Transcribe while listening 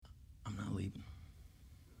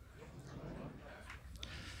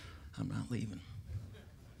I'm not leaving.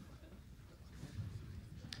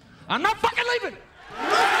 I'm not fucking leaving.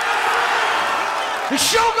 The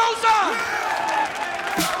show goes on.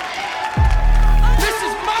 This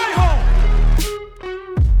is my home.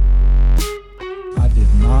 I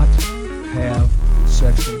did not have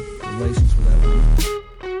sexual relations with that woman.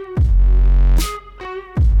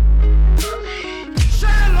 Say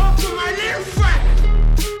hello to my little friend.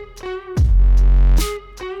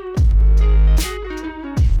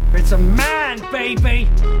 It's a man, baby.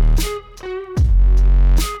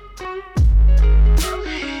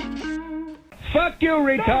 Fuck you,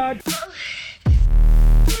 retard!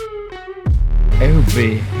 Oh,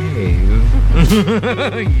 behave.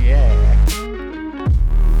 Yeah.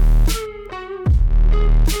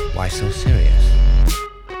 Why so serious?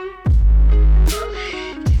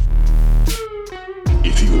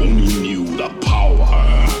 If you only knew the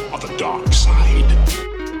power of the dark side.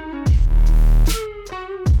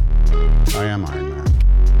 I am Iron Man.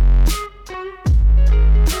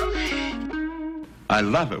 I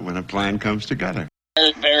love it when a plan comes together.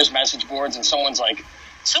 Bears message boards, and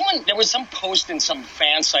there was some post in some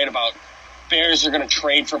fan site about Bears are going to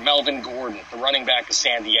trade for Melvin Gordon, the running back of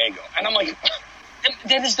San Diego. And I'm like,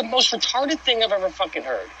 that is the most retarded thing I've ever fucking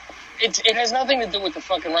heard. It has nothing to do with the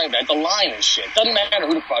fucking running back. The line is shit. Doesn't matter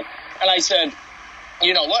who the fuck. And I said,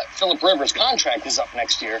 you know what? Phillip Rivers' contract is up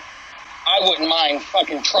next year. I wouldn't mind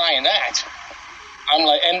fucking trying that. I'm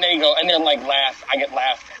like, and they go, and they're like, I get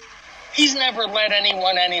laughed at. He's never led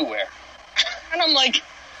anyone anywhere. And I'm like,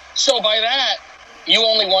 so by that, you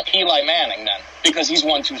only want Eli Manning then, because he's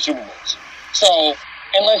won 2 Super Bowls. So,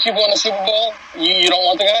 unless you've won a Super Bowl, you don't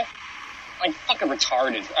want the guy? Like, fucking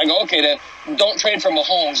retarded. I go, okay then, don't trade for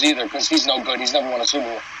Mahomes either, because he's no good. He's never won a Super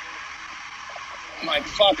Bowl. I'm like,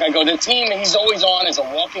 fuck. I go, the team he's always on is a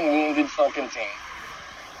walking wounded fucking team.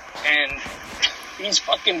 And he's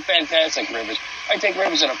fucking fantastic, Rivers. I take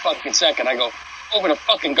Rivers in a fucking second. I go, over the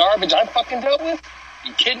fucking garbage I fucking dealt with?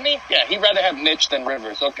 You kidding me? Yeah, he'd rather have Mitch than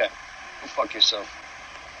Rivers. Okay. Go fuck yourself.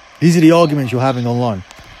 These are the arguments you're having online.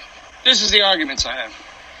 This is the arguments I have.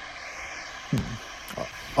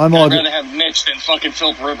 I'd rather have Mitch than fucking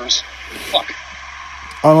Phillip Rivers. Fuck.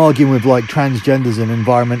 I'm arguing with like transgenders and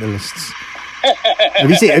environmentalists. Have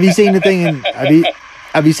you seen the thing in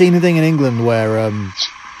have you seen the thing in England where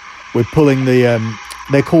we're pulling the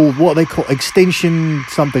they're called extinction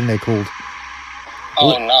something they're called.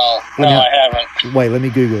 Oh no, I haven't. Wait, let me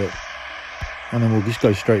Google it, and then we'll just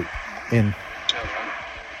go straight in.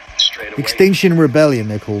 Straight away. Extinction Rebellion,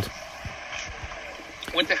 they're called.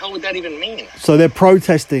 What the hell would that even mean? So they're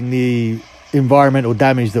protesting the environmental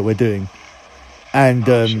damage that we're doing, and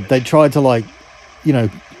they tried to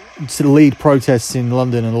to lead protests in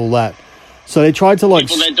London and all that. So they tried to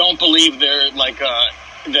people that don't believe they're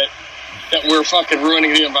that we're fucking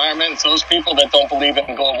ruining the environment. It's those people that don't believe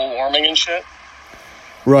in global warming and shit.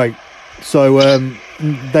 Right. So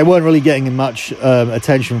they weren't really getting much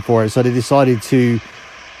attention for it, so they decided to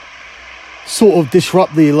sort of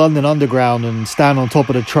disrupt the London Underground and stand on top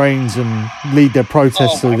of the trains and lead their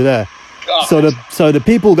protests over there. God. So the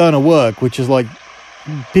people going to work, which is like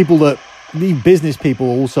people that need business people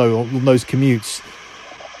also on those commutes,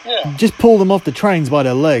 just pull them off the trains by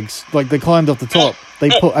their legs, like they climbed off the top.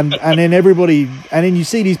 They put and then everybody, and then you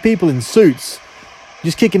see these people in suits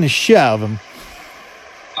just kicking the shit out of them.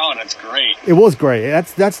 Oh, that's great. It was great.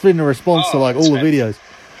 That's been the response to like all the videos.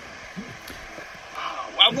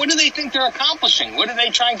 What do they think they're accomplishing? What are they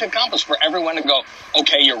trying to accomplish for everyone to go,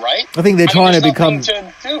 okay, you're right? I think they're trying to become.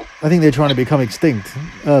 I think they're trying to become extinct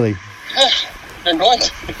early. They're going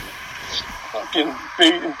to. Fucking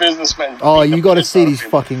businessmen. Oh, you got to see these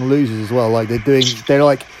fucking losers as well. Like they're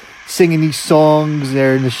like singing these songs.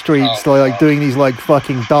 They're in the streets. They're like doing these like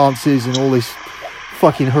fucking dances and all this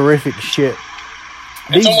fucking horrific shit.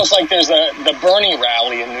 It's almost like there's the Bernie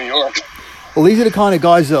rally in New York. Well, these are the kind of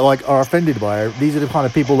guys that like are offended by it. These are the kind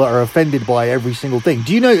of people that are offended by every single thing.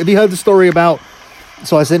 Do you know? Have you heard the story about?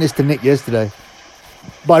 So I sent this to Nick yesterday.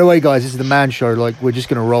 By the way, guys, this is the Man Show. Like we're just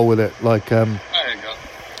gonna roll with it. Like there you go.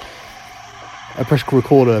 I pressed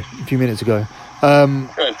record a few minutes ago.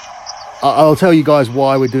 Good. I'll tell you guys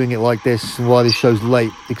why we're doing it like this and why this show's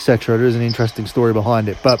late, etc. There is an interesting story behind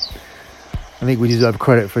it, but I think we deserve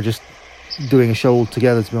credit for just doing a show all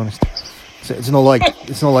together. To be honest, so it's not like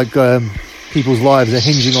people's lives are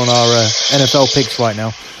hinging on our NFL picks right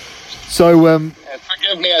now. So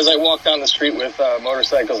forgive me as I walk down the street with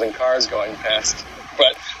motorcycles and cars going past,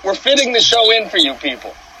 but we're fitting the show in for you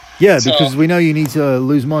people. Yeah, because we know you need to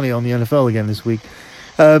lose money on the NFL again this week.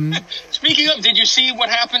 Speaking of, did you see what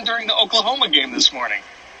happened during the Oklahoma game this morning?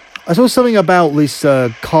 I saw something about this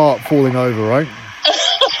cart falling over, right?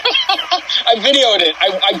 I videoed it.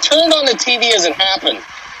 I turned on the TV as it happened.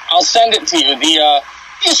 I'll send it to you. You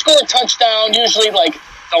score a touchdown, usually like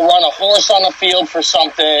they'll run a horse on the field for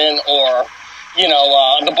something, or,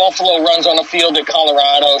 the Buffalo runs on the field at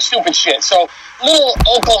Colorado, stupid shit. So little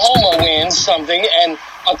Oklahoma wins something, and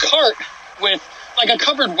a cart with, like a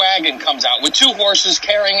covered wagon comes out with 2 horses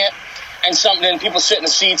carrying it, and something, and people sit in the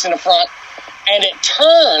seats in the front, and it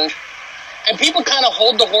turned, and people kind of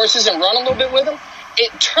hold the horses and run a little bit with them.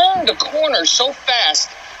 It turned a corner so fast,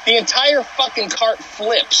 the entire fucking cart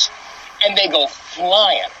flips, and they go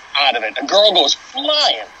flying out of it. The girl goes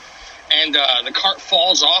flying, and the cart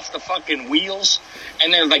falls off the fucking wheels,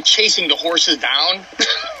 and they're like chasing the horses down.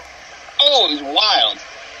 Oh, it was wild.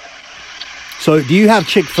 So, do you have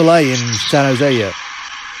Chick-fil-A in San Jose yet?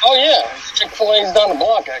 Oh yeah, Chick-fil-A's down the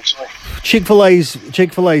block actually. Chick-fil-A's.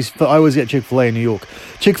 I always get Chick-fil-A in New York.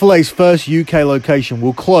 Chick-fil-A's first UK location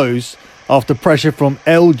will close after pressure from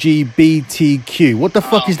LGBTQ. What the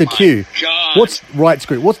fuck is the Q? God. What's rights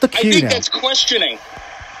group? What's the Q I think now? that's questioning.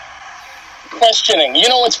 You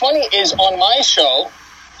know what's funny is on my show,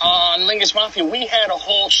 on Lingus Mafia, we had a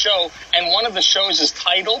whole show, and one of the shows is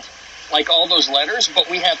titled like all those letters, but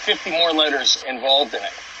we have 50 more letters involved in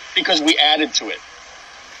it because we added to it.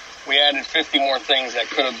 We added 50 more things that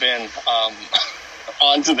could have been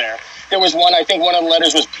onto there. There was one, I think one of the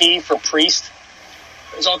letters was P for priest.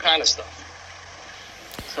 There's all kind of stuff.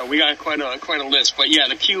 So we got quite a list. But yeah,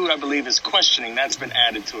 the Q, I believe, is questioning. That's been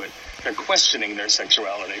added to it. They're questioning their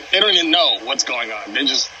sexuality. They don't even know what's going on. They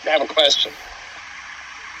just have a question.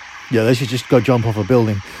 Yeah, they should just go jump off a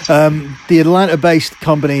building. The Atlanta-based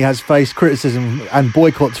company has faced criticism and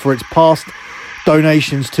boycotts for its past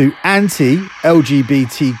donations to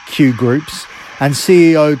anti-LGBTQ groups and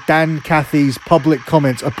CEO Dan Cathy's public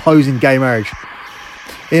comments opposing gay marriage.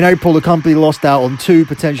 In April, the company lost out on 2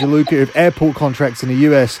 potential lucrative airport contracts in the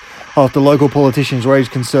US after local politicians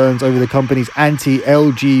raised concerns over the company's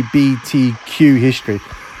anti-LGBTQ history.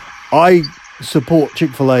 I support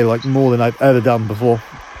Chick-fil-A like more than I've ever done before.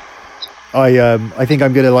 I think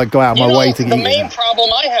I'm gonna go out of my way to get the main problem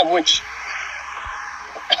I have,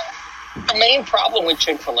 the main problem with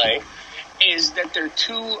Chick-fil-A is that they're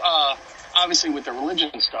too obviously with the religion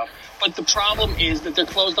and stuff, but the problem is that they're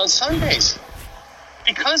closed on Sundays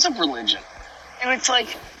because of religion. And it's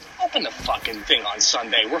like, open the fucking thing on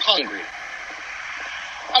Sunday. We're hungry.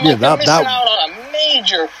 They're missing out on a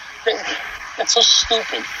major. That's so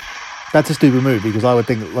stupid. That's a stupid move because I would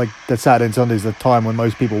think that Saturday and Sunday is the time when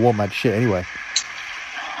most people want that shit anyway.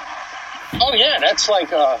 Oh yeah, that's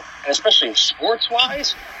like, especially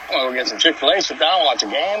sports-wise. I'm gonna go get some Chick-fil-A, sit down, watch a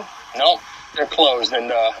game. Nope, they're closed.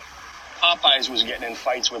 And Popeyes was getting in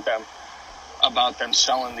fights with them about them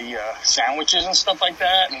selling the sandwiches and stuff like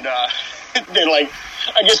that. And they're like,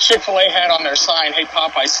 I guess Chick-fil-A had on their sign, "Hey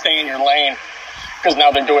Popeyes, stay in your lane," because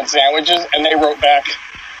now they're doing sandwiches. And they wrote back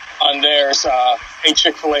on theirs, "Hey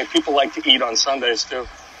Chick-fil-A, people like to eat on Sundays too."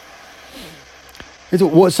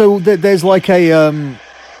 So there's like a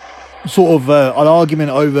sort of an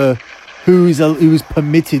argument over who's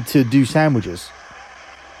permitted to do sandwiches.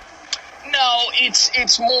 No,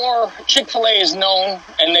 it's more Chick-fil-A is known,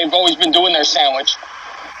 and they've always been doing their sandwich,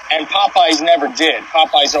 and Popeyes never did.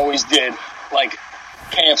 Popeyes always did like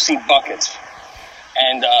KFC buckets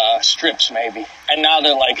and strips maybe, and now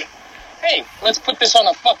they're like, "Hey, let's put this on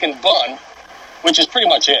a fucking bun," which is pretty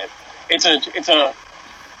much it. It's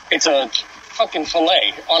a fucking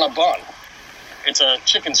fillet on a bun. It's a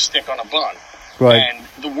chicken stick on a bun. Right. And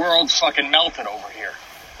the world fucking melted over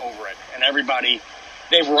it. And everybody,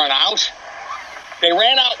 they've run out. They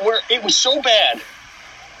ran out where it was so bad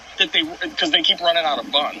that because they keep running out of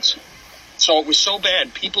buns. So it was so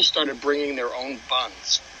bad, people started bringing their own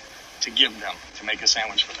buns to give them, to make a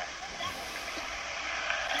sandwich for them.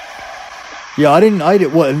 Yeah, I didn't.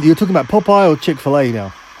 What, you're talking about Popeye or Chick-fil-A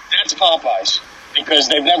now? That's Popeyes. Because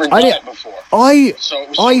they've never done it before. I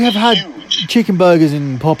have huge. had chicken burgers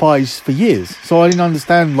in Popeyes for years, so I didn't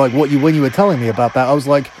understand when you were telling me about that. I was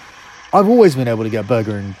like, I've always been able to get a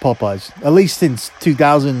burger in Popeyes, at least since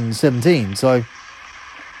 2017. So,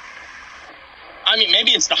 I mean,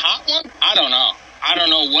 maybe it's the hot one. I don't know. I don't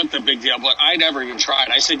know what the big deal, but I never even tried.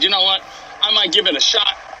 I said, you know what? I might give it a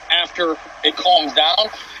shot after it calms down.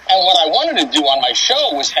 And what I wanted to do on my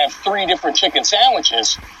show was have 3 different chicken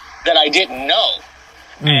sandwiches that I didn't know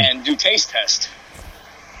and do taste test.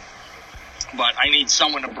 But I need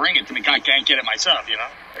someone to bring it to me. I can't get it myself, you know.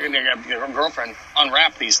 I'm going to have your girlfriend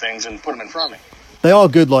unwrap these things and put them in front of me. They are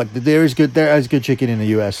good. There is good chicken in the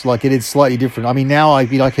US. It is slightly different. I mean, now I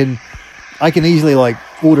can easily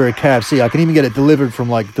order a KFC. I can even get it delivered from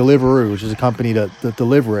Deliveroo, which is a company that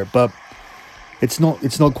deliver it. But it's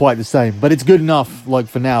not quite the same, but it's good enough. Like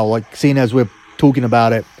for now, like seeing as we're talking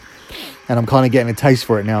about it, and I'm kind of getting a taste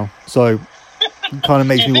for it now. So it kind of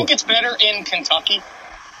makes me. Do you think it's better in Kentucky?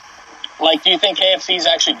 Like, do you think KFC is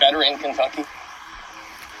actually better in Kentucky?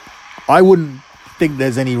 I wouldn't think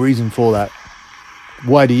there's any reason for that.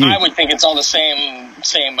 Why do you? I would think it's all the same.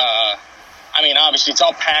 I mean, obviously, it's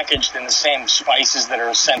all packaged in the same spices that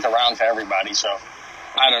are sent around to everybody. So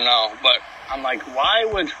I don't know, but I'm like, why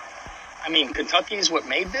would? I mean, Kentucky's what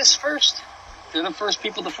made this first. They're the first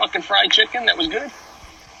people to fucking fry chicken. That was good.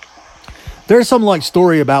 There's some like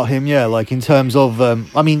story about him, yeah. Like in terms of,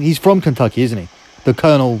 I mean, he's from Kentucky, isn't he? The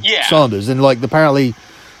Colonel Sanders, and like apparently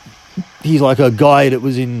he's like a guy that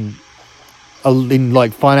was in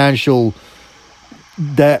like financial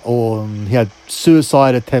debt, or he had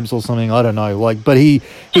suicide attempts or something. I don't know. Like, but he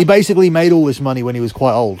basically made all this money when he was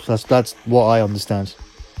quite old. That's what I understand.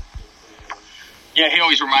 Yeah, he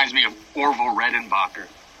always reminds me of Orville Redenbacher.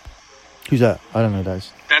 Who's that? I don't know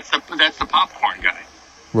those. That's the popcorn guy.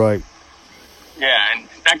 Right. Yeah, and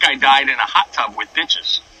that guy died in a hot tub with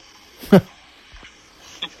bitches.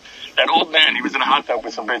 That old man, he was in a hot tub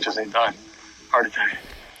with some bitches and he died. Heart attack.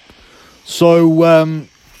 So,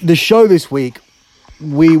 the show this week,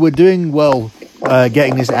 we were doing well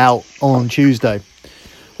getting this out on Tuesday.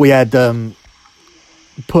 We had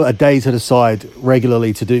put a day to the side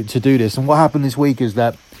regularly to do this. And what happened this week is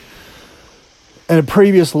that in a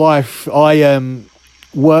previous life, I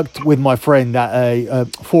worked with my friend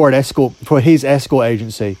at for his escort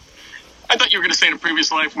agency. I thought you were going to say in a previous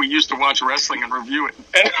life we used to watch wrestling and review it.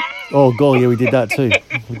 Oh god, yeah, we did that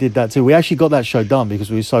too. We actually got that show done because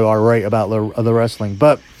we were so irate about the wrestling.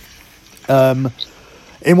 But and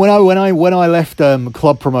when I left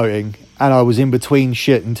club promoting, and I was in between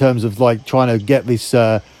shit in terms of like trying to get this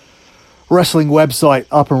wrestling website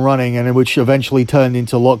up and running, and which eventually turned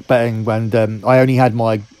into lock betting, and I only had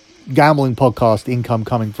my gambling podcast income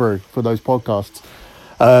coming through for those podcasts.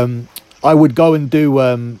 I would go and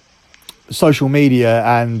do social media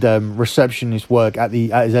and receptionist work at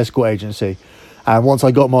his escort agency, and once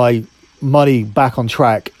I got my money back on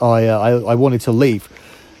track, I wanted to leave,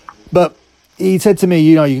 but he said to me,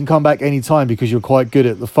 you know, you can come back anytime because you're quite good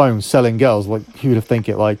at the phone selling girls. Like, who would have think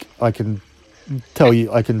it? Like, I can tell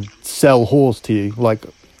you, I can sell whores to you. Like,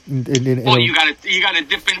 you gotta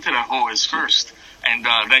dip into the whores first, and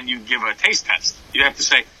then you give a taste test. You have to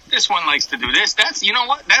say, this one likes to do this. That's, you know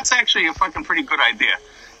what? That's actually a fucking pretty good idea.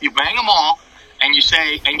 You bang them all, and you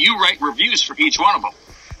say, and you write reviews for each one of them.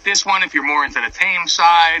 This one, if you're more into the tame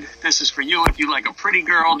side, this is for you. If you like a pretty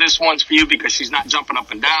girl, this one's for you because she's not jumping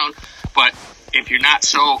up and down. But if you're not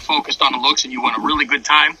so focused on the looks and you want a really good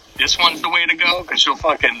time, this one's the way to go because she'll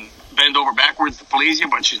fucking bend over backwards to please you,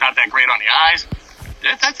 but she's not that great on the eyes.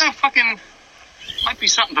 That's a fucking, might be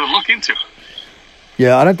something to look into.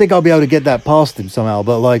 Yeah, I don't think I'll be able to get that past him somehow.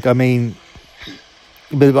 But like, the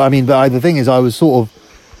thing is, I was sort of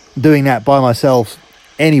doing that by myself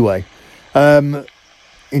anyway.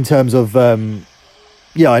 In terms of,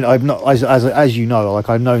 I've not, as you know, like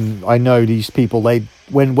I know these people. They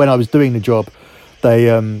when I was doing the job, they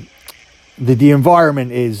the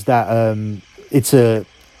environment is that it's a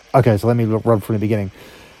okay. So let me run from the beginning.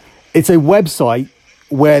 It's a website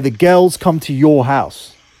where the girls come to your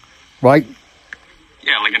house, right?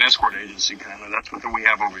 Yeah, like an escort agency kind of. That's what we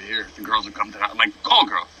have over here. The girls that come to like call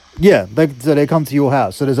girl. Yeah, they come to your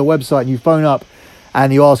house. So there's a website, and you phone up,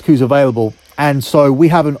 and you ask who's available. And so we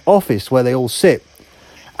have an office where they all sit,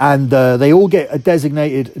 and they all get a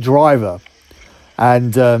designated driver.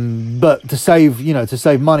 And but to save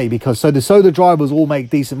money, because so the drivers all make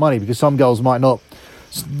decent money, because some girls might not.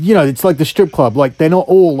 You know, it's like the strip club. Like, they're not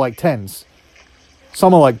all like 10s.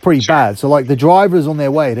 Some are like pretty bad. So like the drivers on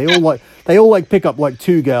their way, they all pick up like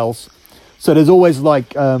 2 girls. So there's always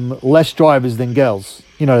like less drivers than girls.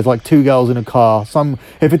 You know, there's like 2 girls in a car.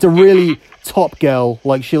 If it's a really top girl,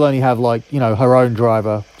 like she'll only have like, you know, her own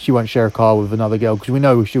driver. She won't share a car with another girl because we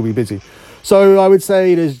know she'll be busy. So I would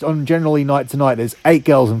say there's on generally night to night, there's 8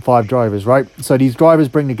 girls and 5 drivers, right? So these drivers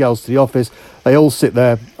bring the girls to the office. They all sit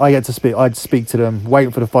there. I'd speak to them,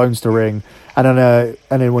 waiting for the phones to ring. And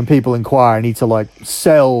then when people inquire, I need to like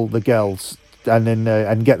sell the girls and then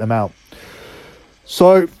and get them out.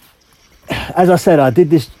 So as I said, I did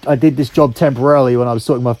this job temporarily when I was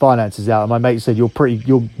sorting my finances out, and my mate said, you're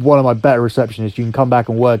one of my better receptionists. You can come back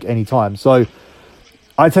and work anytime. So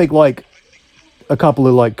I take like a couple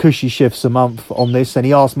of like cushy shifts a month on this, and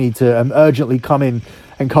he asked me to urgently come in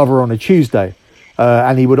and cover on a Tuesday,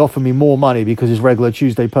 and he would offer me more money because his regular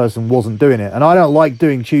Tuesday person wasn't doing it. And I don't like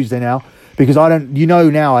doing Tuesday now because I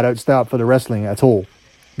don't stay up for the wrestling at all,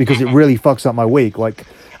 because it really fucks up my week. Like,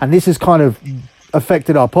 And this has kind of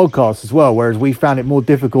affected our podcast as well, whereas we found it more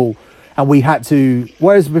difficult and we had to,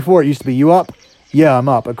 whereas before it used to be, you up? Yeah, I'm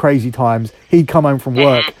up at crazy times. He'd come home from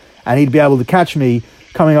work and he'd be able to catch me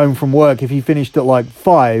coming home from work. If he finished at like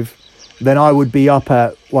 5, then I would be up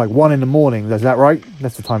at like 1 a.m. Is that right?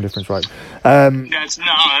 That's the time difference, right?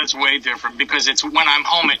 That's way different, because it's when I'm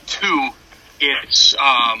home at 2. It's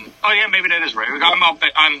maybe that is right.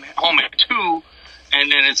 I'm home at 2,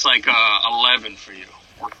 and then it's like 11 for you,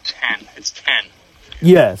 or 10. It's 10.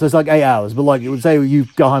 Yeah, so it's like 8 hours. But like, it would say you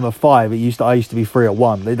go home at 5. I used to be free at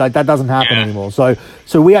 1. Like, that doesn't happen anymore. So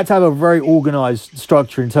we had to have a very organised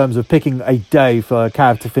structure in terms of picking a day for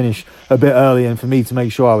Cav to finish a bit early and for me to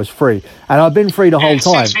make sure I was free. And I've been free the whole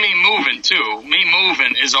time. Since me moving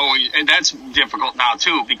is always, and that's difficult now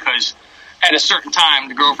too, because at a certain time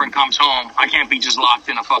the girlfriend comes home. I can't be just locked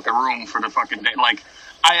in a fucking room for the fucking day. Like,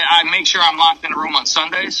 I make sure I'm locked in a room on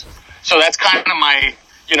Sundays. So that's kind of my,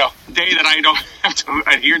 day that I don't have to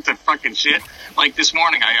adhere to fucking shit. Like this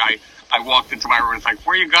morning, I walked into my room and it's like,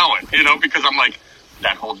 where you going? Because I'm like,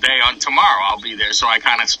 that whole day on tomorrow I'll be there. So I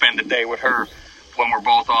kind of spend the day with her when we're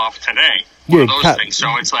both off today. One of those things. So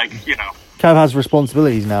it's like, Cav has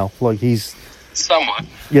responsibilities now. Like, he's... Somewhat.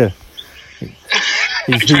 Yeah.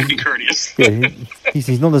 I try to be courteous. Yeah,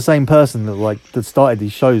 he's not the same person that started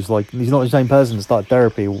these shows. Like, he's not the same person that started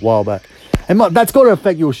therapy a while back. And that's got to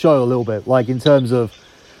affect your show a little bit, like in terms of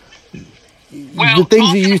the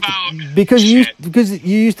things you used to, because you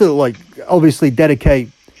used to like obviously dedicate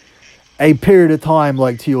a period of time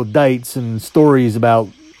like to your dates and stories about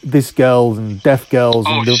this girls and deaf girls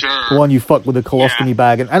and the one you fucked with a colostomy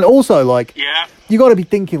bag, and also like you got to be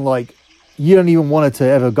thinking like you don't even want her to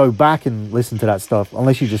ever go back and listen to that stuff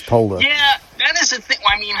unless you just told her. Yeah, that is the thing.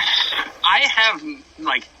 I mean, I have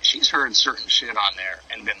like she's heard certain shit on there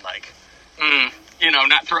and been like, and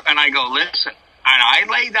I go, listen. And I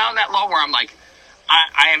lay down that law where I'm like,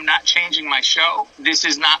 I am not changing my show. This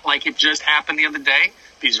is not like it just happened the other day.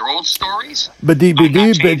 These are old stories. But do you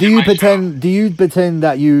pretend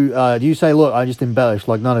that do you say, look, I just embellished,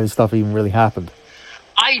 like none of this stuff even really happened?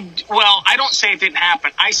 I don't say it didn't happen.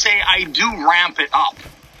 I say I do ramp it up.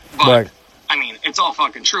 But right. I mean, it's all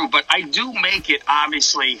fucking true. But I do make it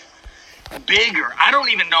obviously bigger. I don't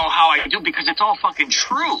even know how I do because it's all fucking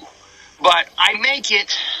true. But I make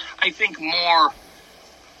it, I think, more,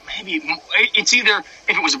 maybe, it's either,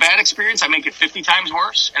 if it was a bad experience, I make it 50 times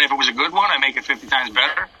worse. And if it was a good one, I make it 50 times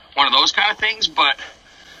better. One of those kind of things. But,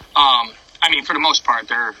 I mean, for the most part,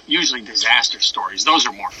 they're usually disaster stories. Those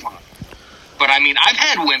are more fun. But, I mean, I've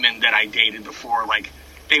had women that I dated before, like,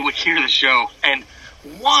 they would hear the show. And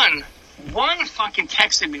one fucking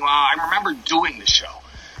texted me while I remember doing the show.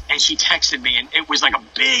 And she texted me, and it was like a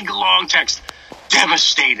big, long text.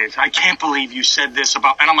 Devastated. I can't believe you said this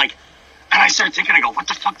about... And I'm like... And I started thinking, I go, what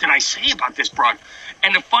the fuck did I say about this broad?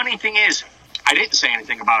 And the funny thing is, I didn't say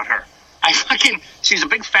anything about her. She's a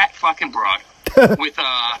big fat fucking broad with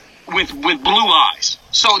blue eyes.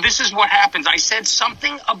 So this is what happens. I said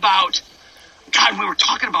something about... God, we were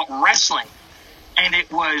talking about wrestling. And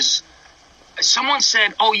it was... Someone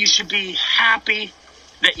said, oh, you should be happy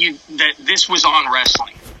that this was on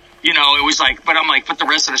wrestling. It was like, but I'm like, but the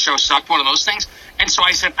rest of the show sucked, one of those things. And so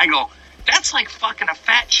I said, that's like fucking a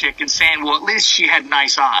fat chick and saying, well, at least she had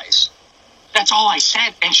nice eyes. That's all I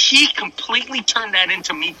said. And she completely turned that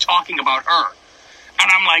into me talking about her.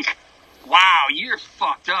 And I'm like, wow, you're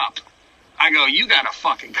fucked up. I go, you got a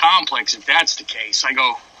fucking complex if that's the case. I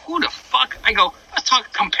go, who the fuck? I go, let's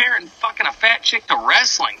talk comparing fucking a fat chick to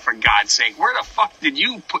wrestling, for God's sake. Where the fuck did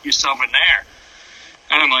you put yourself in there?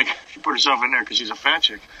 And I'm like, she put herself in there because she's a fat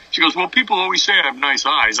chick. She goes, well, people always say I have nice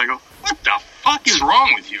eyes. I go, what the fuck is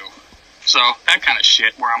wrong with you? So that kind of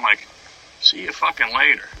shit where I'm like, see you fucking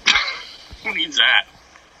later. Who needs that?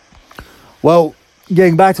 Well,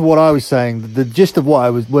 getting back to what I was saying, the gist of what I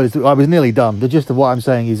was nearly done. The gist of what I'm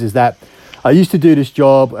saying is that I used to do this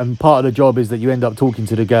job, and part of the job is that you end up talking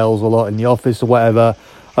to the girls a lot in the office or whatever.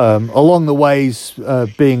 Along the ways,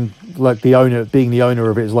 being the owner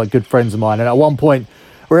of it is like good friends of mine. And at one point,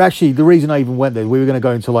 the reason I even went there, we were going to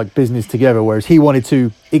go into like business together, whereas he wanted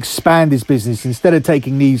to expand his business. Instead of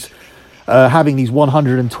taking having these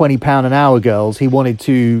 £120 an hour girls, he wanted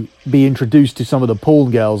to be introduced to some of the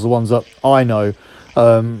porn girls, the ones that I know,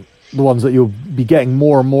 the ones that you'll be getting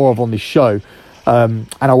more and more of on this show. And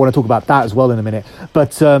I want to talk about that as well in a minute.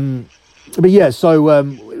 But yeah, so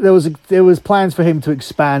there was plans for him to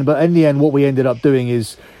expand, but in the end, what we ended up doing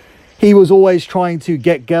is he was always trying to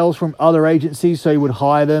get girls from other agencies, so he would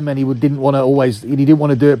hire them, and he didn't want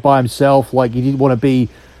to do it by himself. Like, he didn't want to be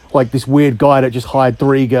like this weird guy that just hired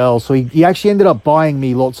 3 girls. So he actually ended up buying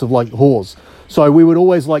me lots of like whores. So we would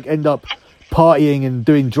always like end up partying and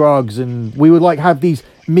doing drugs, and we would like have these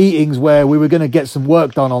meetings where we were going to get some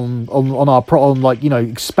work done on like, you know,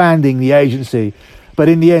 expanding the agency. But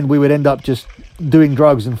in the end, we would end up just doing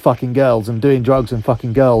drugs and fucking girls and doing drugs and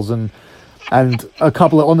fucking girls, and a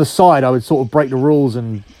couple of, on the side, I would sort of break the rules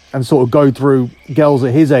and sort of go through girls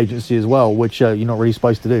at his agency as well, which you're not really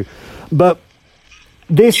supposed to do. But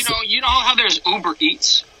this, you know how there's Uber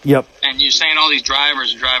Eats. Yep. And you're saying all these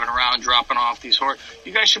drivers are driving around dropping off these whores.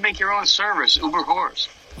 You guys should make your own service, Uber Whores.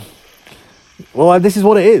 Well, this is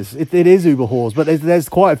what it is. It is Uber Whores, but there's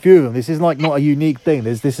quite a few of them. This is like not a unique thing.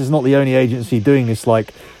 This is not the only agency doing this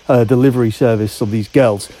like delivery service of these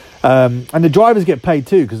girls. And the drivers get paid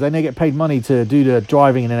too, because then they get paid money to do the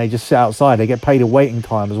driving, and then they just sit outside. They get paid a waiting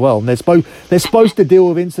time as well. And they're supposed to deal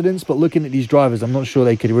with incidents, but looking at these drivers, I'm not sure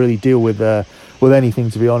they could really deal with anything,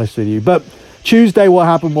 to be honest with you. But Tuesday, what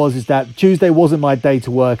happened is that Tuesday wasn't my day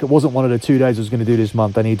to work. It wasn't one of the 2 days I was going to do this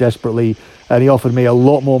month, and he offered me a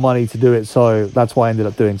lot more money to do it, so that's why I ended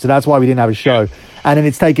up doing. So that's why we didn't have a show. And then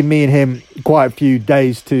it's taken me and him quite a few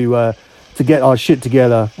days to get our shit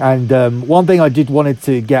together. And one thing I did wanted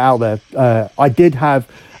to get out there, I did have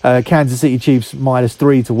Kansas City Chiefs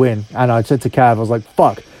 -3 to win, and I said to Cav, I was like,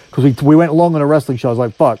 fuck, because we went long on a wrestling show. I was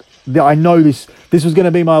like, fuck, I know this was going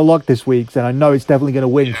to be my luck this week, and I know it's definitely going to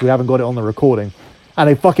win because we haven't got it on the recording. And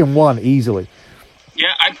they fucking won easily.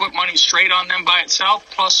 Yeah, I put money straight on them by itself,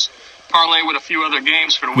 plus parlay with a few other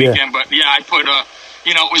games for the weekend. Yeah. But yeah, I put,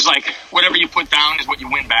 it was like whatever you put down is what you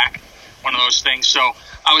win back. One of those things. So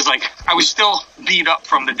I was still beat up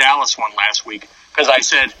from the Dallas one last week because I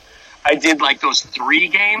said I did like those 3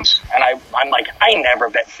 games, and I'm like, I never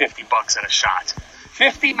bet $50 at a shot.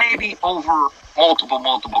 50 maybe over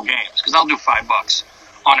multiple games, because I'll do $5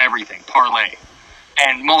 on everything, parlay,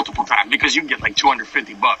 and multiple times, because you can get like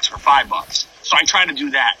 $250 for $5. So I try to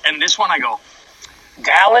do that. And this one I go,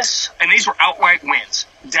 Dallas, and these were outright wins.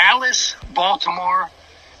 Dallas, Baltimore,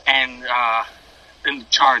 and the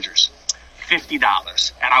Chargers,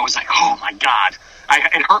 $50. And I was like, oh my God,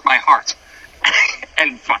 it hurt my heart.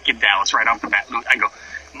 And fucking Dallas right off the bat. I go,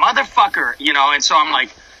 motherfucker, and so I'm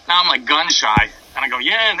like gun shy. And I go,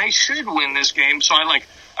 yeah, they should win this game. So I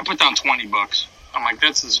put down $20. I'm like,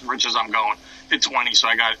 that's as rich as I'm going. Did 20, so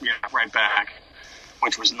I got right back,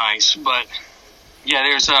 which was nice. But yeah,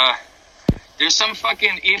 there's some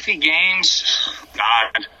fucking iffy games.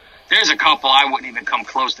 God, there's a couple I wouldn't even come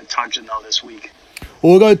close to touching though this week.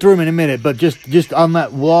 Well, we'll go through them in a minute, but just on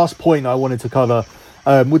that last point I wanted to cover,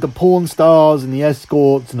 with the porn stars and the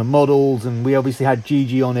escorts and the models, and we obviously had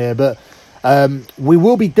Gigi on here, but we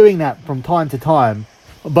will be doing that from time to time,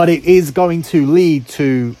 but it is going to lead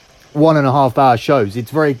to 1.5 hour shows. It's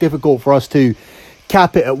very difficult for us to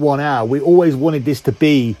cap it at 1 hour. We always wanted this to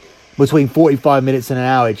be between 45 minutes and an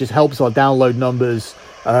hour. It just helps our download numbers.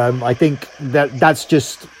 I think that's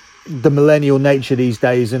just the millennial nature these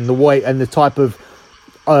days, and the way and the type of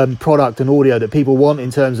product and audio that people want, in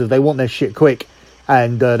terms of they want their shit quick,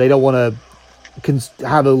 and they don't want to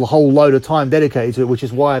have a whole load of time dedicated to it, which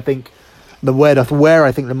is why I think where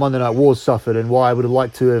I think the Monday Night Wars suffered, and why I would have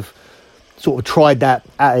liked to have sort of tried that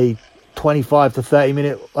at a 25 to 30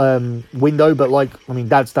 minute window. But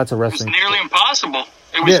that's a wrestling. It was nearly impossible.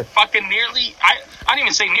 It was fucking nearly. I don't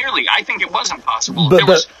even say nearly. I think it was impossible.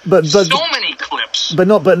 But so many clips. But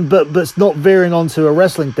not veering onto a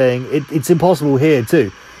wrestling thing. It's impossible here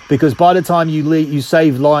too, because by the time you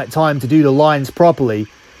save time to do the lines properly,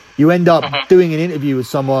 you end up doing an interview with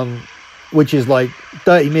someone which is like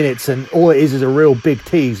 30 minutes, and all it is a real big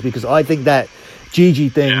tease, because I think that Gigi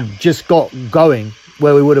thing just got going,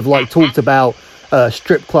 where we would have talked about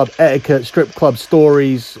strip club etiquette, strip club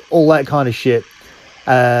stories, all that kind of shit.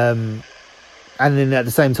 And then at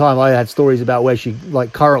the same time, I had stories about where she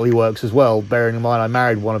currently works as well, bearing in mind I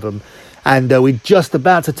married one of them, and we're just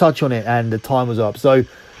about to touch on it, and the time was up. So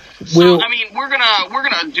we're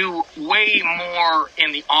gonna do way more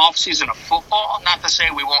in the off season of football. Not to say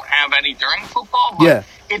we won't have any during football, but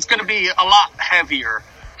it's gonna be a lot heavier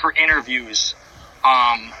for interviews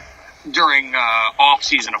during off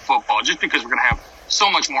season of football, just because we're gonna have so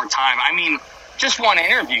much more time. I mean, just one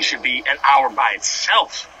interview should be an hour by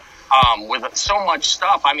itself, with so much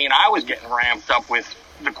stuff. I mean, I was getting ramped up with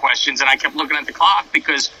the questions, and I kept looking at the clock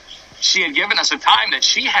because she had given us a time that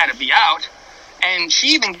she had to be out, and she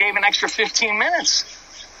even gave an extra 15 minutes.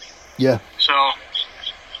 Yeah. So.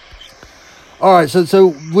 All right.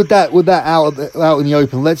 So with that out in the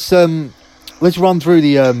open, let's run through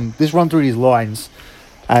these lines,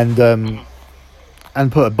 and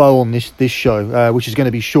put a bow on this show, which is going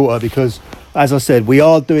to be shorter because, as I said, we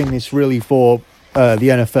are doing this really for the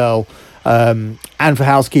NFL, and for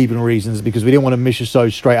housekeeping reasons, because we didn't want to miss a show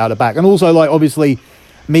straight out the back. And also, like, obviously,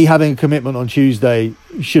 me having a commitment on Tuesday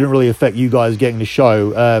shouldn't really affect you guys getting the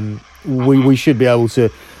show. We should be able to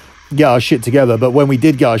get our shit together. But when we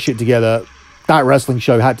did get our shit together, that wrestling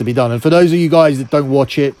show had to be done. And for those of you guys that don't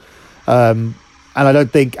watch it, and I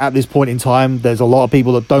don't think at this point in time there's a lot of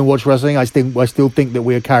people that don't watch wrestling, I still think that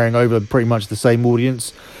we're carrying over pretty much the same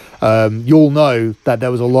audience. You'll know that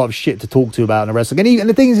there was a lot of shit to talk to about in the wrestling. And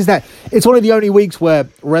the thing is that it's one of the only weeks where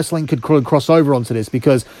wrestling could cross over onto this,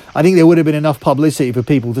 because I think there would have been enough publicity for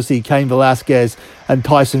people to see Cain Velasquez and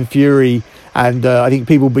Tyson Fury. And I think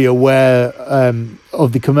people be aware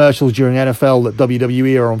of the commercials during NFL that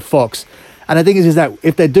WWE are on Fox. And the thing is that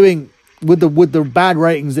if they're doing, with the bad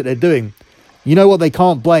ratings that they're doing, you know what they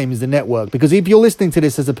can't blame is the network. Because if you're listening to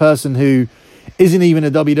this as a person who isn't even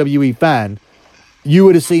a WWE fan, you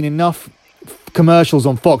would have seen enough commercials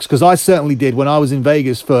on Fox, because I certainly did when I was in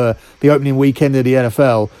Vegas for the opening weekend of the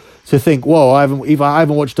NFL, to think, whoa, I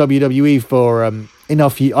haven't watched WWE for I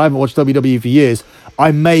haven't watched WWE for years.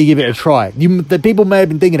 I may give it a try. The people may have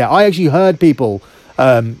been thinking that. I actually heard people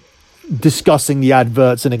discussing the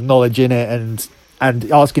adverts and acknowledging it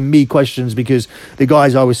and asking me questions, because the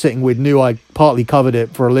guys I was sitting with knew I partly covered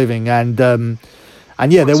it for a living.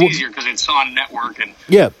 And yeah, it's easier because it's on network, and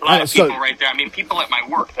a lot of people right there. I mean, people at my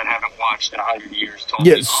work that haven't watched in 100 years told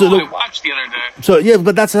me, I watched the other day. So yeah,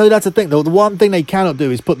 but that's the thing though. The one thing they cannot do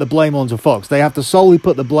is put the blame onto Fox. They have to solely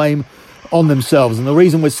put the blame on themselves. And the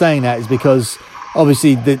reason we're saying that is because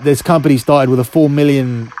obviously this company started with a 4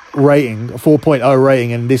 million rating, a 4.0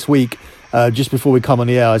 rating, and this week, just before we come on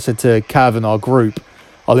the air, I said to Cav in our group,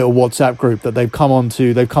 our little WhatsApp group, that they've come down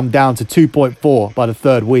to 2.4 by the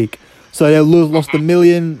third week. So they lost 1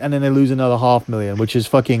 million, and then they lose another 500,000, which is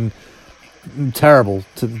fucking terrible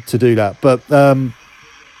to do that. But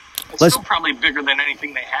it's still probably bigger than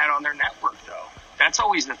anything they had on their network, though. That's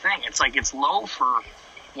always the thing. It's like it's low for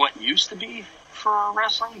what used to be for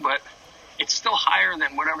wrestling, but it's still higher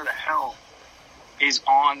than whatever the hell is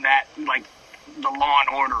on that, like the Law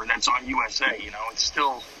and Order that's on USA. You know, it's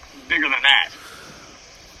still bigger than that.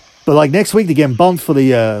 But like next week, they're getting bumped for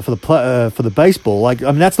the baseball. Like,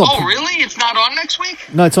 I mean, that's not. Oh, really? It's not on next week?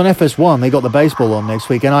 No, it's on FS1. They got the baseball on next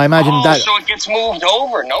week, and I imagine that. So it gets moved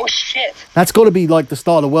over. No shit. That's got to be like the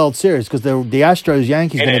start of the World Series, because the Astros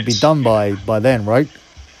Yankees going to be done by then, right?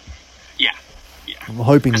 Yeah. I'm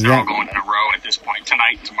hoping they're all going in a row at this point,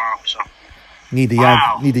 tonight and tomorrow. So need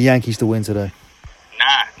the Yankees to win today.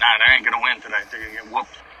 Nah, they ain't gonna win today. They're gonna get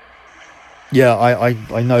whooped. Yeah,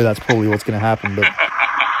 I know that's probably what's going to happen, but.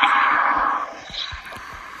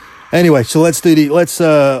 Anyway, so let's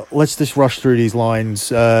just rush through these lines.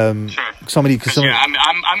 Sure. I'm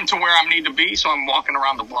to where I need to be, so I'm walking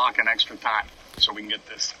around the block in extra time so we can get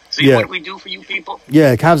this. See what we do for you people?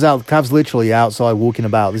 Yeah, Cav's literally outside walking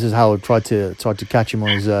about. This is how I tried to catch him on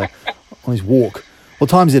his on his walk. What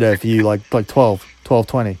time is it there for you? Like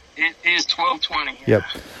 12:20? It is 12:20. Yep.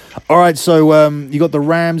 All right, so you got the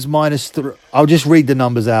Rams -3. I'll just read the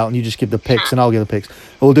numbers out, and you just give the picks, and I'll give the picks.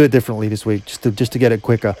 We'll do it differently this week, just to get it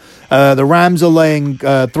quicker. The Rams are laying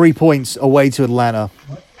 3 points away to Atlanta.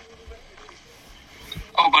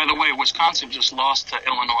 Oh, by the way, Wisconsin just lost to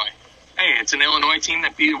Illinois. Hey, it's an Illinois team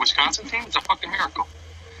that beat a Wisconsin team. It's a fucking miracle.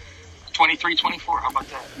 23-24. How about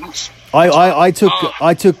that?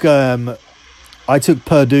 I took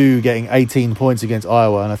Purdue getting 18 points against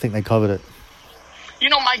Iowa, and I think they covered it. You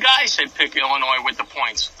know, my guy said pick Illinois with the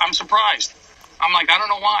points. I'm surprised. I'm like, I don't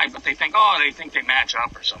know why, but they think they match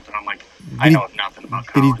up or something. I'm like, I know nothing about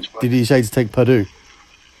college. Did he say to take Purdue?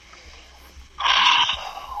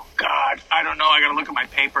 Oh, God. I don't know. I got to look at my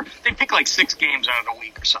paper. They pick like 6 games out of the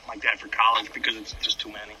week or something like that for college because it's just too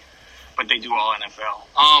many. But they do all NFL.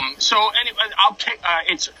 So anyway, I'll pick.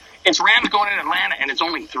 It's Rams going in Atlanta, and it's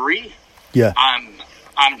only 3. Yeah.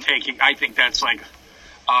 I'm taking. I think that's like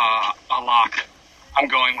a lock. I'm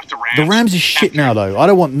going with the Rams. The Rams is shit now, though. I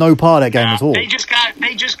don't want no part of that game at all. They just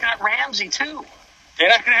got Ramsey too. They're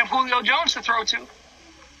not going to have Julio Jones to throw to.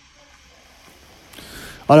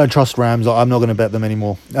 I don't trust Rams. I'm not going to bet them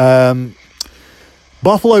anymore.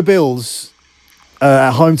 Buffalo Bills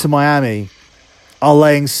at home to Miami are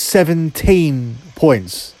laying 17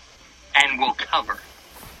 points. And will cover.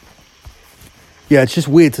 Yeah, it's just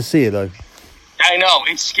weird to see it, though. I know.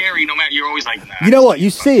 It's scary no matter. You're always like, nah. You know what? You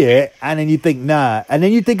see it, and then you think, nah. And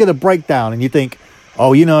then you think of the breakdown, and you think,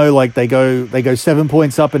 oh, you know, like they go 7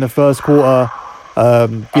 points up in the first quarter.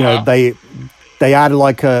 You know, they add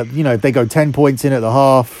like they go 10 points in at the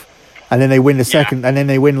half, and then they win the second, and then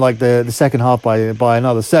they win like the second half by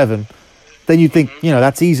another 7. Then you think, you know,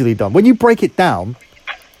 that's easily done. When you break it down,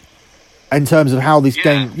 in terms of how this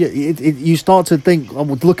game. Yeah, you start to think. I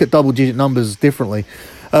would look at double-digit numbers differently.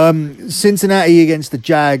 Cincinnati against the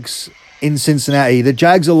Jags in Cincinnati. The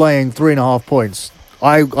Jags are laying 3.5 points.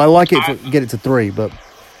 I like it to get it to 3, but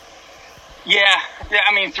yeah.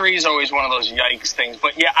 I mean, 3 is always one of those yikes things.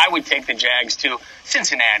 But yeah, I would take the Jags too.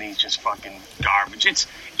 Cincinnati's just fucking garbage.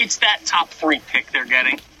 It's that top 3 pick they're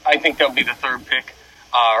getting. I think they'll be the 3rd pick.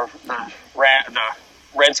 The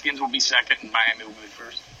Redskins will be 2nd, and Miami will be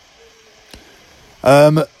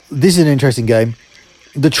 1st. This is an interesting game.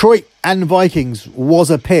 Detroit and Vikings was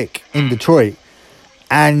a pick in Detroit,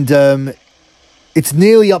 and it's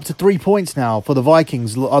nearly up to 3 points now for the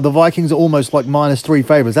Vikings. The Vikings are almost like -3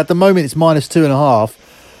 favorites at the moment. It's -2.5,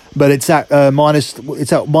 but it's at minus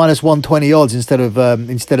 120 odds instead of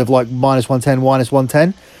like -110,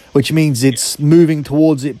 -110, which means it's moving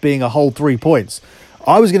towards it being a whole 3 points.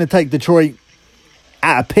 I was going to take Detroit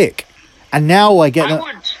at a pick, and now I can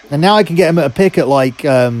get them at a pick at like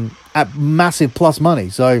at massive plus money.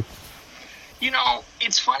 So,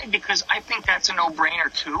 it's funny because I think that's a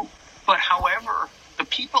no-brainer too. But however, the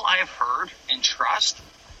people I have heard and trust,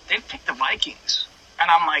 they've picked the Vikings, and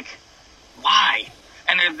I'm like, why?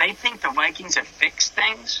 And they think the Vikings have fixed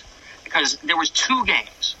things because there was 2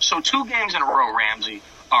 games. So 2 games in a row,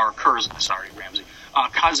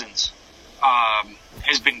 Cousins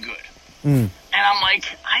has been good. And I'm like,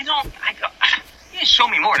 you show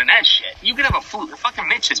me more than that shit. You could have a fluke. Fucking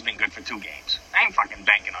Mitch has been good for 2 games. I ain't fucking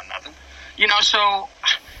banking on nothing.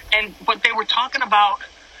 But they were talking about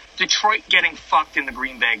Detroit getting fucked in the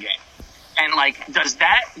Green Bay game. And, does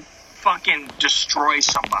that fucking destroy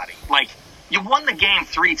somebody? You won the game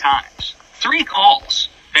 3 times. 3 calls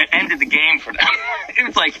that ended the game for them. It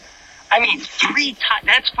was 3 times.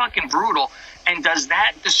 That's fucking brutal. And does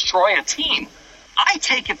that destroy a team? I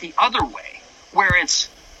take it the other way, where it's,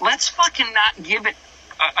 let's fucking not give it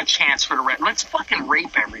a chance for the Reds. Let's fucking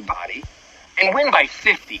rape everybody and win by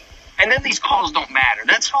 50. And then these calls don't matter.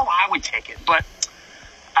 That's how I would take it. But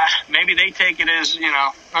maybe they take it as,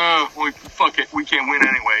 fuck it, we can't win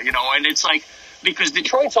anyway, and it's because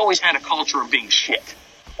Detroit's always had a culture of being shit.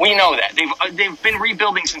 We know that. They've been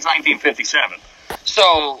rebuilding since 1957.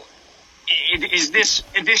 So, this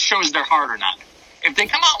shows their heart or not. If they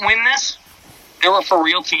come out and win this, they're a for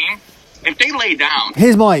real team. If they lay down,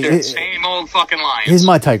 they're the same old fucking Lions. Here's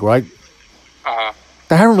my take, right?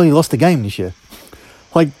 They haven't really lost a game this year.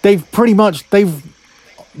 They've pretty much they've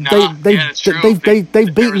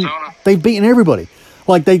beaten everybody.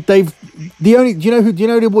 Do you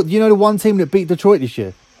know the one team that beat Detroit this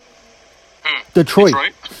year? Detroit.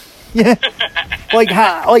 Yeah.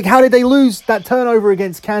 How did they lose? That turnover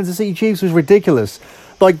against Kansas City Chiefs was ridiculous.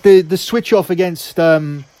 The switch off against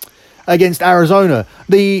Arizona,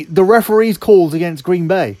 the referees' calls against Green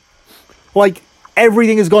Bay,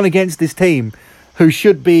 everything has gone against this team, who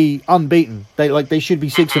should be unbeaten. They should be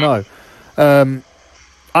 6-0.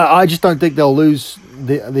 I just don't think they'll lose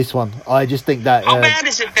this one. I just think that. How bad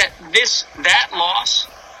is it that that loss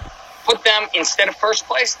put them, instead of first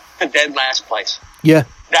place, to dead last place? Yeah.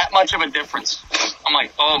 That much of a difference. I'm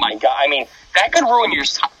like, oh my God. I mean, that could ruin your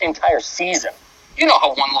entire season. You know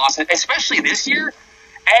how one loss, especially this year,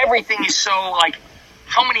 everything is so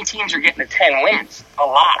how many teams are getting to 10 wins? A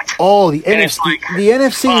lot. Oh, the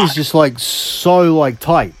NFC is just so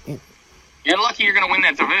tight. You're lucky you're going to win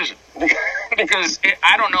that division. Because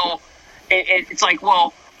I don't know. It's I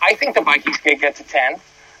think the Vikings could get to 10.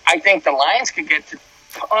 I think the Lions could get to,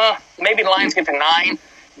 maybe the Lions get to 9.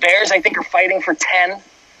 Bears, I think, are fighting for 10.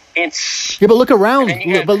 But look around.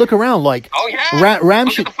 Oh yeah.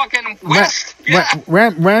 Rams should. The fucking West.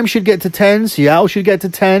 Rams should get to 10. Seattle should get to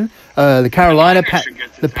 10.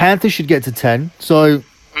 The Panthers should get to 10. So.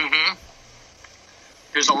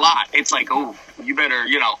 There's a lot. It's you better,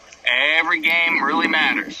 every game really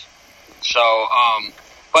matters. So,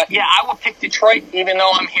 but yeah, I will pick Detroit, even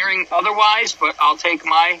though I'm hearing otherwise. But I'll take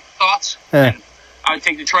my thoughts. Yeah. And I would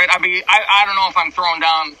take Detroit. I don't know if I'm throwing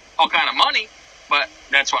down all kind of money, but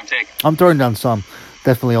that's what I'm taking. I'm throwing down some,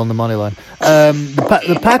 definitely on the money line.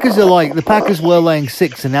 The Packers were laying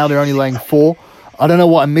 6, and now they're only laying 4. I don't know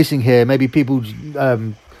what I'm missing here. Maybe people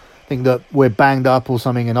think that we're banged up or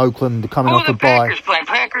something in Oakland coming off a bye. Packers playing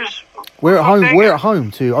Packers. We're at home. We're at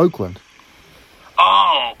home to Oakland.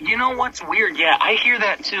 Oh, you know what's weird? Yeah, I hear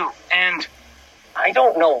that too, and I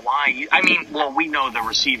don't know why. We know the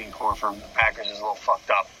receiving core for the Packers is a little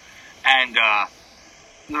fucked up, and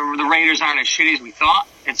the Raiders aren't as shitty as we thought.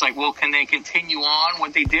 It's can they continue on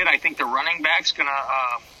what they did? I think the running back's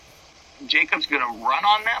Jacobs gonna run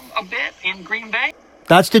on them a bit in Green Bay.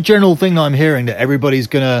 That's the general thing that I'm hearing, that everybody's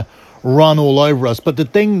gonna run all over us. But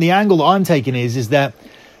the angle that I'm taking is that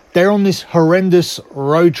they're on this horrendous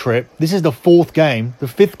road trip. This is the 4th game. The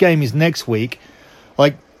 5th game is next week.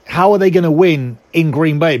 Like, how are they going to win in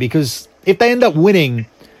Green Bay? Because if they end up winning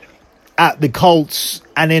at the Colts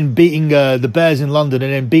and then beating the Bears in London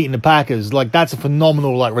and then beating the Packers, like, that's a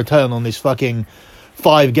phenomenal, like, return on this fucking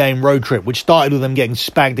 5-game road trip, which started with them getting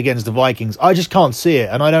spanked against the Vikings. I just can't see it,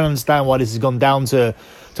 and I don't understand why this has gone down to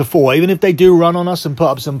 4. Even if they do run on us and put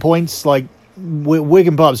up some points, like, we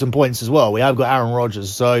can put up some points as well. We have got Aaron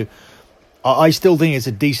Rodgers, so I still think it's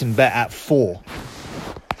a decent bet at 4.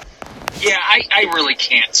 Yeah, I really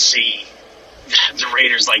can't see the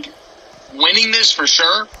Raiders, like, winning this for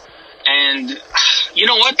sure. And you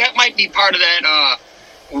know what? That might be part of that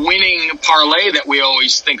winning parlay that we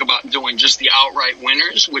always think about doing, just the outright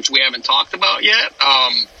winners, which we haven't talked about yet,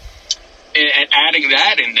 and adding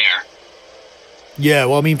that in there. Yeah,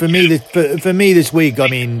 well, I mean, for me this week, I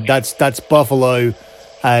mean, that's Buffalo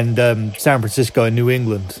and San Francisco and New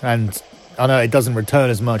England, and I know it doesn't return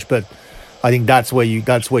as much, but I think that's where you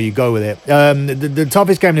go with it. The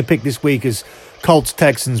toughest game to pick this week is Colts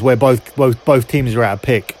Texans, where both teams are at a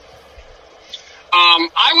pick.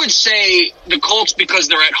 I would say the Colts because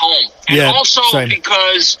they're at home, and also same.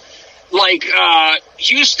 because like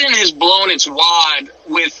Houston has blown its wad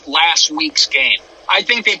with last week's game. I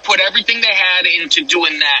think they put everything they had into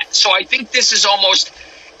doing that. So I think this is almost,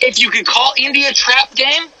 if you could call Indy a trap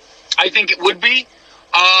game, I think it would be.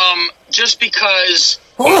 Just because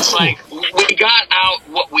it's like we got out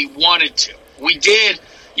what we wanted to. We did,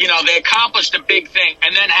 they accomplished a big thing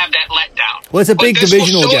and then have that letdown. Well, it's a big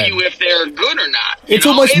divisional will show game. You if they're good or not. It's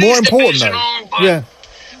almost more important, though. Yeah.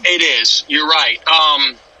 It is. You're right.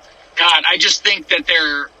 God, I just think that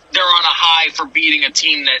they're on a high for beating a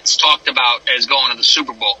team that's talked about as going to the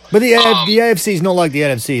Super Bowl. But the AFC is not like the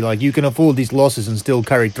NFC. Like, you can afford these losses and still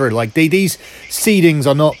carry through. Like, these seedings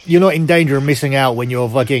are not... You're not in danger of missing out when you're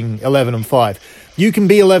fucking 11-5. You can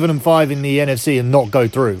be 11-5 in the NFC and not go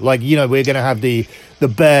through. Like, we're going to have the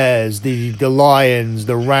Bears, the Lions,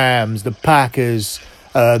 the Rams, the Packers...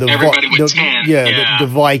 Everybody with 10. Yeah. The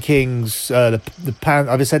Vikings, I've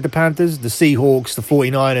said the Panthers, the Seahawks, the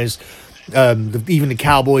 49ers... even the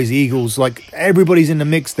Cowboys, the Eagles, like, everybody's in the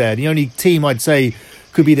mix there. The only team I'd say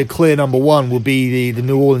could be the clear number one would be the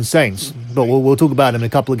New Orleans Saints, but we'll talk about them in a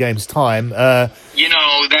couple of games' time. That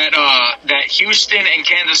Houston and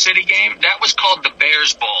Kansas City game, that was called the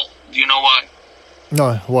Bears Bowl. Do you know why?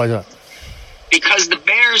 No, why is that? Because the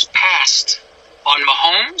Bears passed on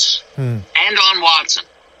Mahomes and on Watson.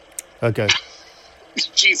 Okay.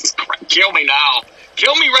 Jesus Christ, kill me now.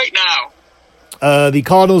 Kill me right now. The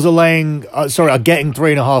Cardinals are getting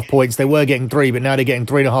 3.5 points. They were getting 3, but now they're getting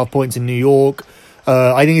 3.5 points in New York.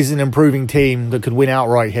 I think it's an improving team that could win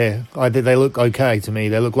outright here. I think they look okay to me.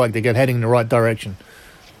 They look like they're heading in the right direction.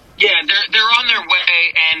 Yeah, they're on their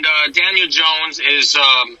way, and Daniel Jones is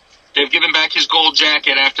they've given back his gold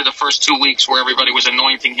jacket after the first 2 weeks where everybody was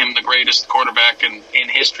anointing him the greatest quarterback in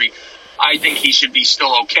history. I think he should be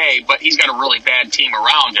still okay, but he's got a really bad team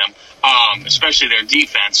around him, especially their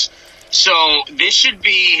defense. So this should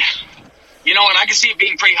be, and I can see it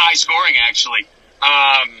being pretty high scoring, actually.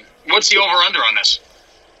 What's the over-under on this?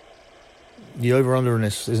 The over-under on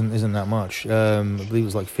this isn't that much. I believe it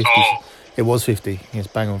was like 50. Oh. It was 50. Yes,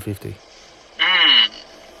 bang on 50.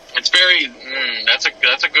 It's very, that's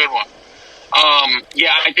a good one.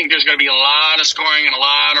 I think there's going to be a lot of scoring and a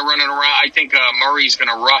lot of running around. I think Murray's going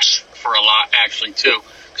to rush for a lot, actually, too.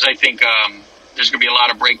 Because I think there's going to be a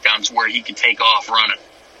lot of breakdowns where he could take off running.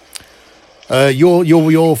 Your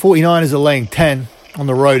 49ers are laying 10 on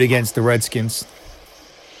the road against the Redskins.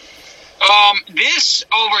 This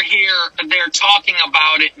over here, they're talking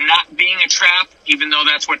about it not being a trap, even though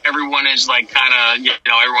that's what everyone is like, kind of,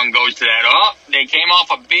 everyone goes to that. Oh, they came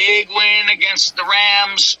off a big win against the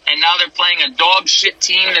Rams, and now they're playing a dog shit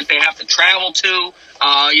team that they have to travel to,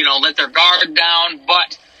 let their guard down.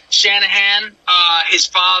 But Shanahan, his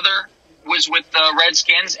father was with the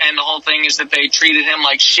Redskins, and the whole thing is that they treated him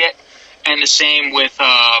like shit. And the same with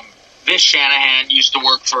this Shanahan used to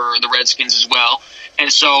work for the Redskins as well.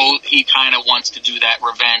 And so he kind of wants to do that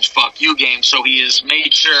revenge fuck you game. So he has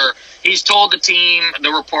made sure, he's told the team,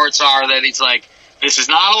 the reports are that he's like, this is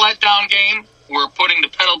not a letdown game. We're putting the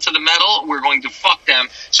pedal to the metal. We're going to fuck them.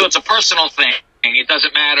 So it's a personal thing. It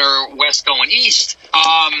doesn't matter west going east.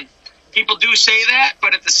 People do say that,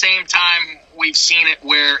 but at the same time, we've seen it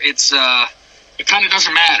where it's it kind of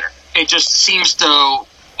doesn't matter. It just seems to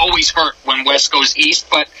always hurt when west goes east.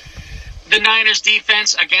 But the Niners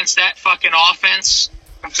defense against that fucking offense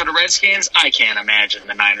for the Redskins, I can't imagine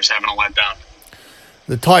the Niners having a letdown.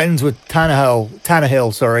 The Titans with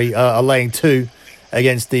Tannehill, are laying 2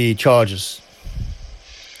 against the Chargers.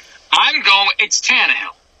 It's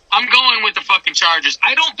Tannehill. I'm going with the fucking Chargers.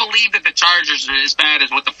 I don't believe that the Chargers are as bad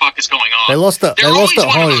as what the fuck is going on. They lost at They're always one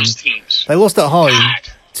home. of those teams. They lost at home God.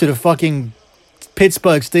 to the fucking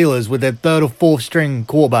Pittsburgh Steelers with their third or fourth string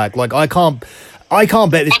quarterback. Like, I can't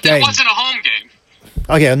bet this But game. that wasn't a home game.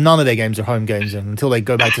 Okay, none of their games are home games until they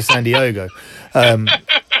go back to San Diego. I mean,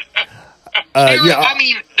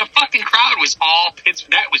 the fucking crowd was all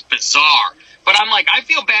Pittsburgh. That was bizarre. But I'm like, I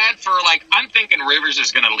feel bad for, like, I'm thinking Rivers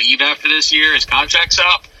is going to leave after this year. His contract's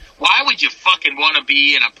up. Why would you fucking want to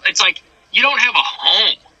be in a... It's like, you don't have a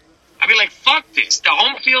home. I mean, like, fuck this. The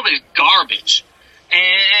home field is garbage.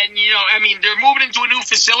 And you know, I mean, they're moving into a new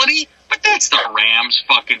facility, but that's the Rams'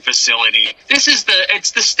 fucking facility.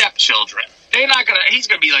 It's the stepchildren. They're not gonna, he's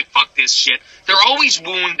gonna be like, fuck this shit. They're always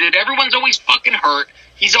wounded. Everyone's always fucking hurt.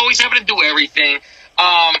 He's always having to do everything.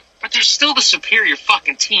 But they're still the superior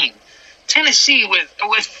fucking team. Tennessee with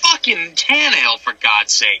fucking Tannehill, for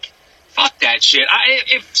God's sake. Fuck that shit.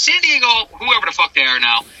 If San Diego, whoever the fuck they are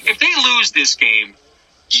now, if they lose this game,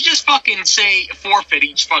 you just fucking say forfeit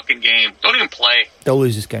each fucking game. Don't even play. They'll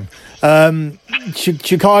lose this game.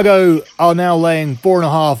 Chicago are now laying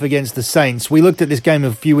 4.5 against the Saints. We looked at this game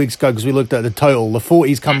a few weeks ago because we looked at the total. The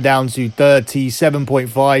 40s come down to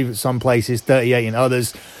 37.5 at some places, 38 in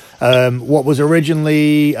others. What was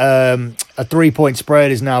originally a 3-point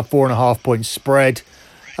spread is now a 4.5-point spread.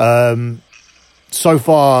 So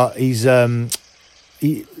far,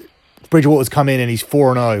 Bridgewater's come in and he's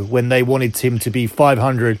 4-0 when they wanted him to be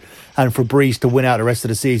 500 and for Breeze to win out the rest of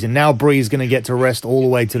the season. Now Breeze is going to get to rest all the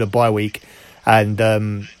way to the bye week. And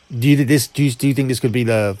do you think this could be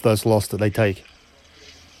the first loss that they take?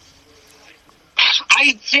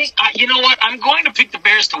 I think, you know what? I'm going to pick the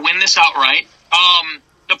Bears to win this outright.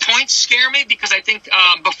 The points scare me because I think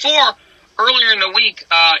before, earlier in the week,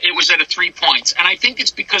 it was at 3 points. And I think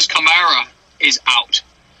it's because Kamara is out.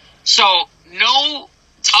 So, no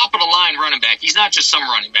top-of-the-line running back. He's not just some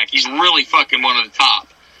running back. He's really fucking one of the top.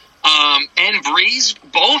 And Breeze,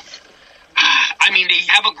 both, I mean, they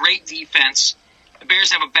have a great defense. The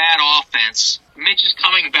Bears have a bad offense. Mitch is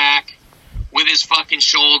coming back with his fucking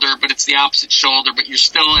shoulder, but it's the opposite shoulder, but you're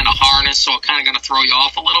still in a harness, so it's kind of going to throw you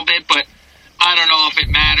off a little bit, but I don't know if it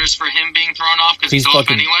matters for him being thrown off because he's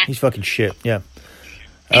off anyway. He's fucking shit, yeah.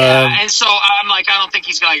 And so I'm like, I don't think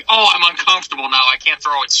he's like, I'm uncomfortable now. I can't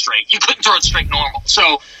throw it straight. You couldn't throw it straight normal.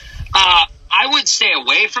 So I would stay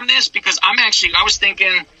away from this because I was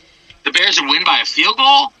thinking the Bears would win by a field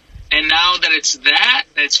goal. And now that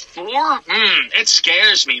it's 4, it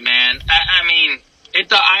scares me, man. I mean,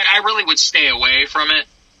 I really would stay away from it.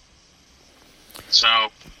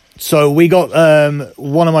 So we got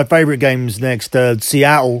one of my favorite games next,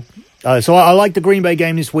 Seattle. So I like the Green Bay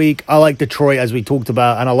game this week. I like Detroit, as we talked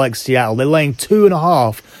about, and I like Seattle. They're laying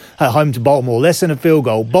 2.5 at home to Baltimore, less than a field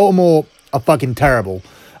goal. Baltimore are fucking terrible.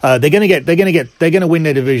 They're gonna win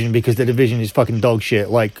their division because their division is fucking dog shit.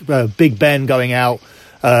 Like Big Ben going out,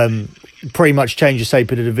 pretty much changed the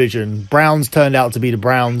shape of the division. Browns turned out to be the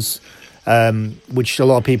Browns, which a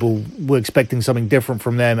lot of people were expecting something different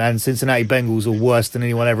from them, and Cincinnati Bengals are worse than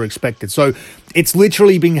anyone ever expected. So it's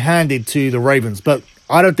literally being handed to the Ravens, but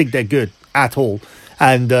I don't think they're good at all.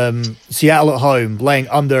 And Seattle at home, laying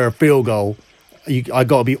under a field goal, I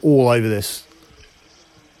got to be all over this.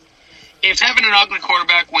 If having an ugly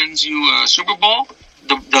quarterback wins you a Super Bowl,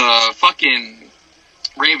 the fucking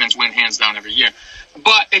Ravens win hands down every year.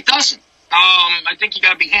 But it doesn't. I think you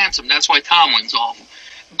got to be handsome. That's why Tom wins all of them.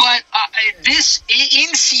 But this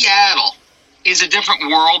in Seattle is a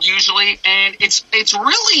different world usually, and it's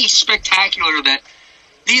really spectacular that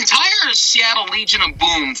the entire Seattle Legion of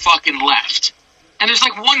Boom fucking left. And there's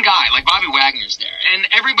like one guy, like Bobby Wagner's there. And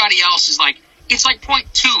everybody else is like, it's like 0.2,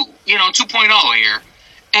 2.0 here.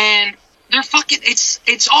 And they're fucking,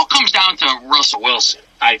 it's all comes down to Russell Wilson,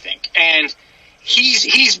 I think. And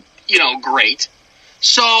he's great.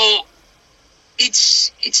 So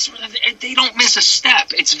it's they don't miss a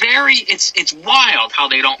step. It's wild how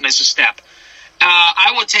they don't miss a step.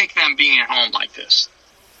 I would take them being at home like this.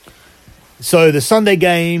 So the Sunday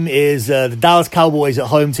game is the Dallas Cowboys at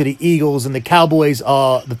home to the Eagles, and the Cowboys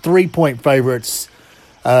are the 3-point favorites.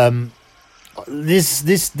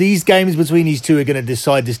 These games between these two are going to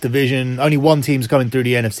decide this division. Only one team's coming through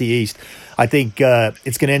the NFC East. I think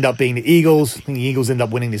it's going to end up being the Eagles. I think the Eagles end up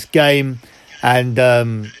winning this game, and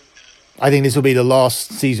I think this will be the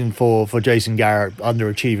last season for Jason Garrett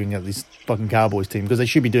underachieving at this fucking Cowboys team because they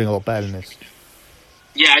should be doing a lot better than this.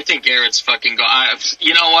 Yeah, I think Garrett's fucking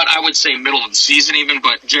you know what? I would say middle of the season even,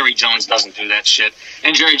 but Jerry Jones doesn't do that shit.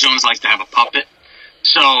 And Jerry Jones likes to have a puppet.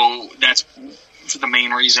 So that's the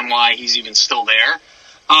main reason why he's even still there.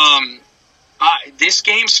 I This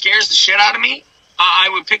game scares the shit out of me. I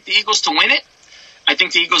would pick the Eagles to win it. I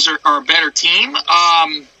think the Eagles are a better team.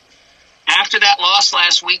 After that loss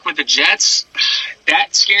last week with the Jets,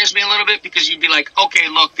 that scares me a little bit because you'd be like, okay,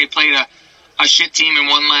 look, they played a shit team and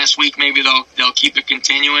won last week. Maybe they'll keep it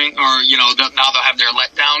continuing, or now they'll have their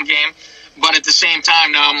letdown game. But at the same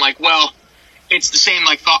time, now I'm like, well, it's the same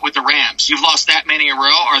thought with the Rams. You've lost that many in a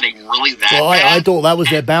row. Are they really that bad? I thought that was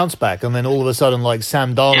their bounce back, and then all of a sudden,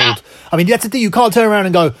 Sam Darnold. Yeah. I mean, that's the thing. You can't turn around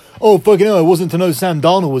and go, "Oh, fucking hell, it wasn't to know Sam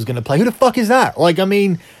Darnold was going to play." Who the fuck is that?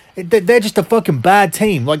 They're just a fucking bad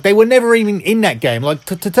team. They were never even in that game.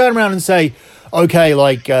 To turn around and say, okay,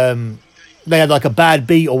 they had a bad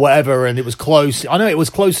beat or whatever, and it was close. I know it was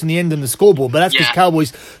close in the end in the scoreboard, but that's because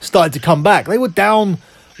Cowboys started to come back. They were down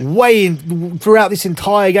throughout this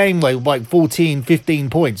entire game, 14, 15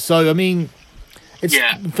 points. So, I mean,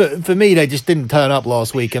 for me, they just didn't turn up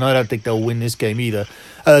last week, and I don't think they'll win this game either.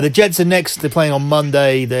 The Jets are next. They're playing on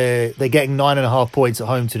Monday. They're getting 9.5 points at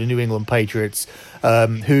home to the New England Patriots,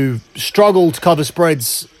 who struggle to cover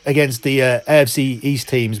spreads against the AFC East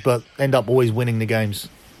teams, but end up always winning the games.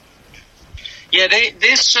 Yeah,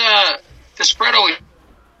 the spread always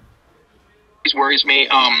worries me.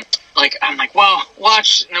 I'm like, well,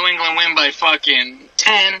 watch New England win by fucking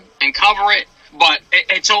 10 and cover it. But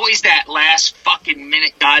it's always that last fucking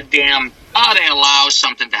minute goddamn, they allow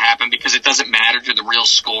something to happen because it doesn't matter to the real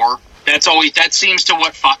score. That seems to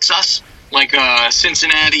what fucks us.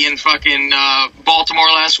 Cincinnati and fucking Baltimore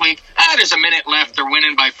last week. There's a minute left. They're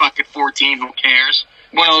winning by fucking 14. Who cares?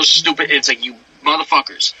 One of those stupid, it's like, you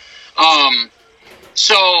motherfuckers.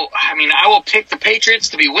 So, I mean, I will pick the Patriots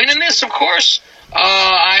to be winning this, of course.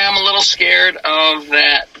 I am a little scared of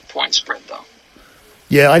that point spread, though.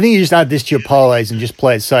 Yeah, I think you just add this to your parlays and just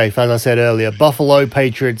play it safe. As I said earlier, Buffalo,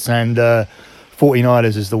 Patriots, and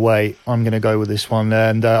 49ers is the way I'm going to go with this one.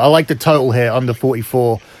 And I like the total here, under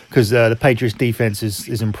 44, because the Patriots' defense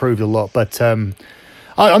is improved a lot. But I'm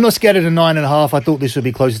not scared of the 9.5. I thought this would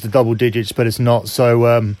be closer to double digits, but it's not.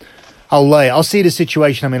 So I'll lay it. I'll see the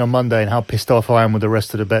situation I'm in on Monday and how pissed off I am with the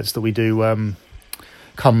rest of the bets that we do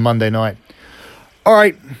come Monday night. All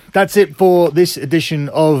right, that's it for this edition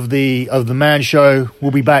of the Man Show.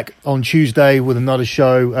 We'll be back on Tuesday with another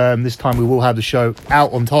show. This time we will have the show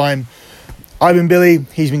out on time. I've been Billy.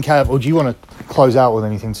 He's been Cav. Or do you want to close out with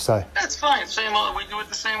anything to say? That's fine. Same old. We do it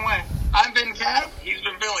the same way. I've been Cav. He's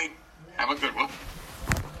been Billy. Have a good one.